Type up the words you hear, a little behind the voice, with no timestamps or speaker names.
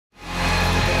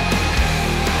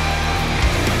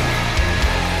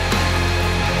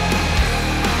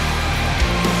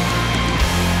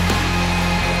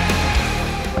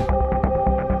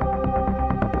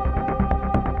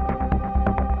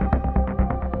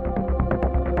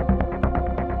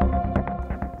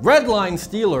RedLine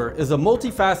Stealer is a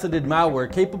multifaceted malware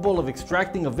capable of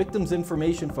extracting a victim's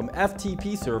information from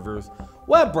FTP servers,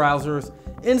 web browsers,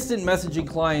 instant messaging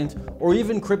clients, or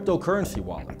even cryptocurrency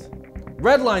wallets.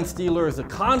 RedLine Stealer is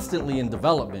constantly in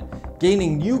development,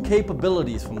 gaining new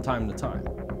capabilities from time to time.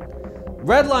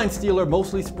 RedLine Stealer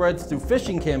mostly spreads through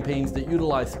phishing campaigns that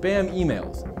utilize spam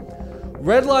emails.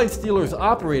 RedLine Stealer's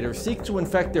operators seek to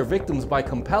infect their victims by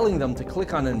compelling them to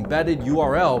click on an embedded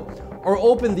URL or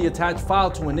open the attached file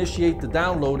to initiate the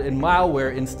download and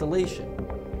malware installation.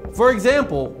 For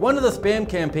example, one of the spam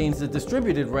campaigns that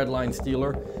distributed RedLine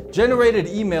Stealer generated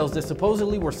emails that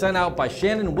supposedly were sent out by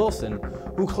Shannon Wilson,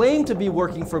 who claimed to be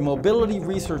working for Mobility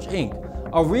Research Inc.,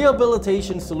 a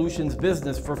rehabilitation solutions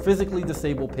business for physically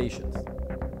disabled patients.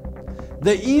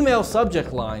 The email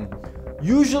subject line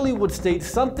usually would state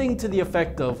something to the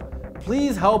effect of,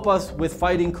 "Please help us with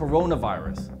fighting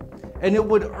coronavirus," and it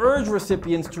would urge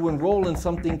recipients to enroll in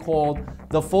something called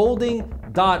the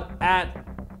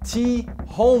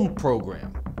Folding.at-T-Home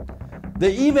program.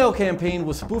 The email campaign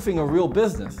was spoofing a real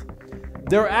business.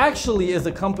 There actually is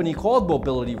a company called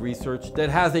Mobility Research that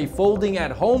has a Folding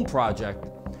at Home project,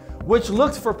 which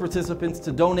looks for participants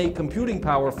to donate computing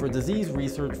power for disease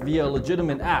research via a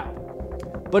legitimate app.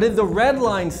 But in the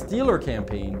RedLine Stealer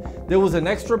campaign, there was an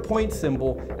extra point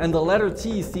symbol and the letter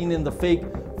T seen in the fake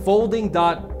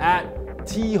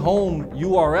Folding.at-T-Home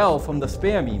URL from the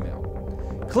spam email.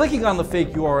 Clicking on the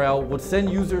fake URL would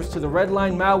send users to the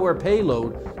RedLine malware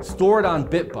payload stored on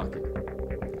Bitbucket.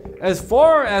 As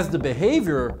far as the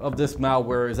behavior of this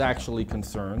malware is actually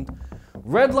concerned,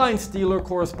 RedLine Stealer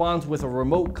corresponds with a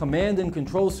remote command and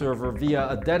control server via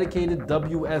a dedicated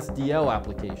WSDL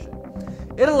application.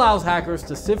 It allows hackers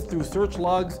to sift through search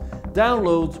logs,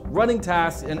 downloads, running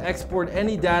tasks, and export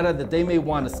any data that they may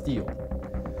want to steal.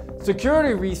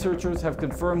 Security researchers have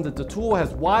confirmed that the tool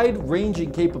has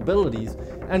wide-ranging capabilities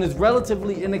and is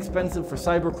relatively inexpensive for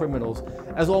cybercriminals,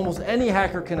 as almost any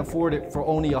hacker can afford it for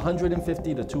only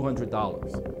 $150 to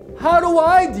 $200. How do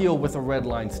I deal with a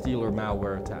RedLine Stealer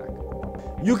malware attack?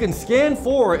 You can scan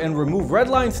for and remove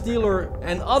RedLine Stealer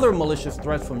and other malicious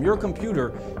threats from your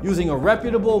computer using a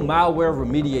reputable malware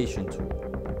remediation tool.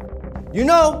 You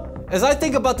know, as I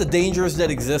think about the dangers that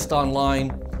exist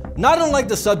online, not unlike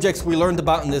the subjects we learned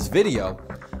about in this video,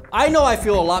 I know I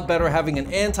feel a lot better having an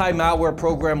anti-malware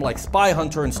program like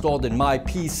SpyHunter installed in my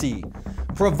PC,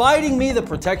 providing me the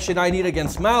protection I need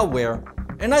against malware,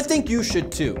 and I think you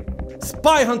should too.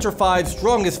 SpyHunter 5's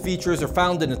strongest features are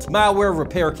found in its malware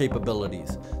repair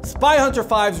capabilities. SpyHunter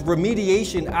 5's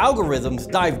remediation algorithms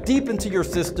dive deep into your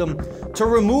system to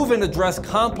remove and address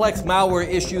complex malware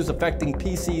issues affecting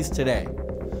PCs today.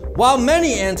 While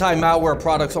many anti-malware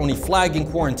products only flag and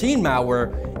quarantine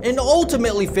malware and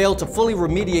ultimately fail to fully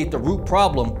remediate the root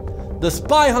problem, the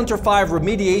SpyHunter 5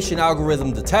 remediation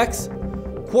algorithm detects,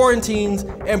 quarantines,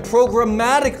 and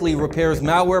programmatically repairs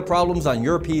malware problems on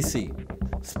your PC.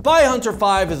 SpyHunter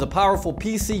 5 is a powerful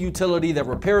PC utility that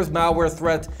repairs malware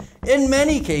threats in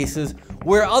many cases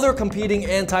where other competing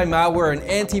anti-malware and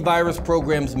antivirus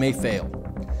programs may fail.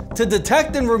 To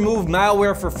detect and remove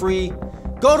malware for free,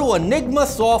 go to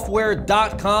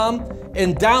enigmasoftware.com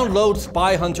and download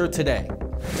SpyHunter today.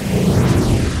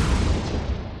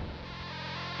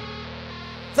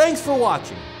 Thanks for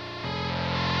watching.